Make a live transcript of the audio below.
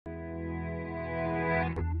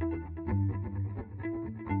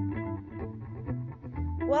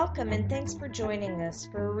Welcome and thanks for joining us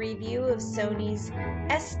for a review of Sony's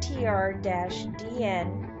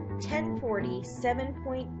STR-DN1040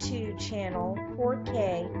 7.2-channel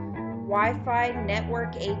 4K Wi-Fi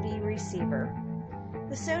network AV receiver.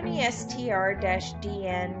 The Sony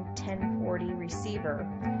STR-DN1040 receiver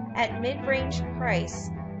at mid-range price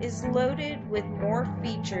is loaded with more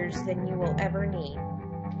features than you will ever need.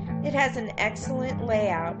 It has an excellent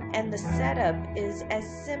layout and the setup is as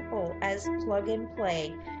simple as plug and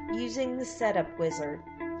play using the setup wizard.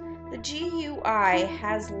 The GUI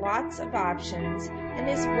has lots of options and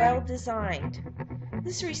is well designed.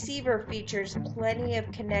 This receiver features plenty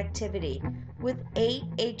of connectivity with 8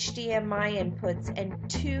 HDMI inputs and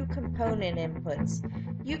 2 component inputs.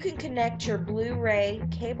 You can connect your Blu Ray,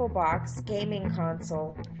 cable box, gaming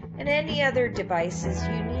console, and any other devices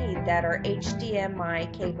you need that are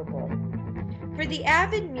HDMI capable. For the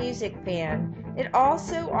avid music fan, it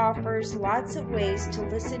also offers lots of ways to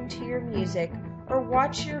listen to your music or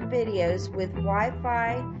watch your videos with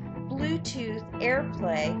Wi-Fi, Bluetooth,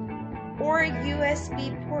 AirPlay, or a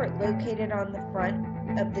USB port located on the front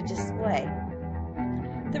of the display.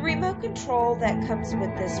 The remote control that comes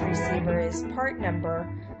with this receiver is part number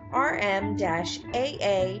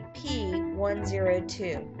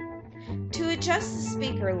RM-AAP102. To adjust the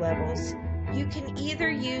speaker levels, you can either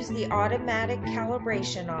use the automatic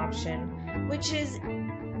calibration option, which is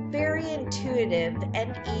very intuitive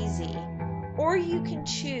and easy, or you can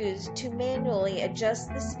choose to manually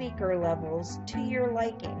adjust the speaker levels to your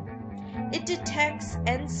liking. It detects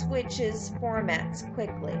and switches formats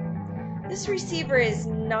quickly. This receiver is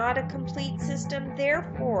not a complete system,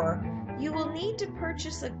 therefore you will need to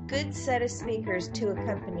purchase a good set of speakers to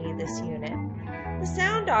accompany this unit. The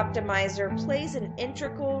sound optimizer plays an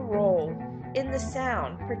integral role in the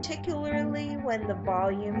sound, particularly when the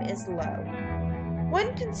volume is low.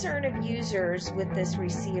 One concern of users with this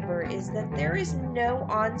receiver is that there is no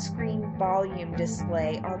on-screen volume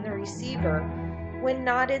display on the receiver when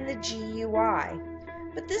not in the GUI,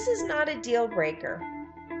 but this is not a deal breaker.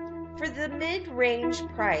 For the mid-range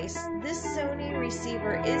price, this Sony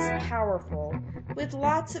receiver is powerful with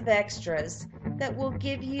lots of extras that will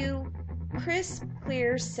give you crisp,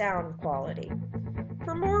 clear sound quality.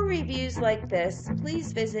 For more reviews like this,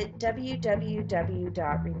 please visit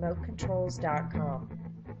www.RemoteControls.com.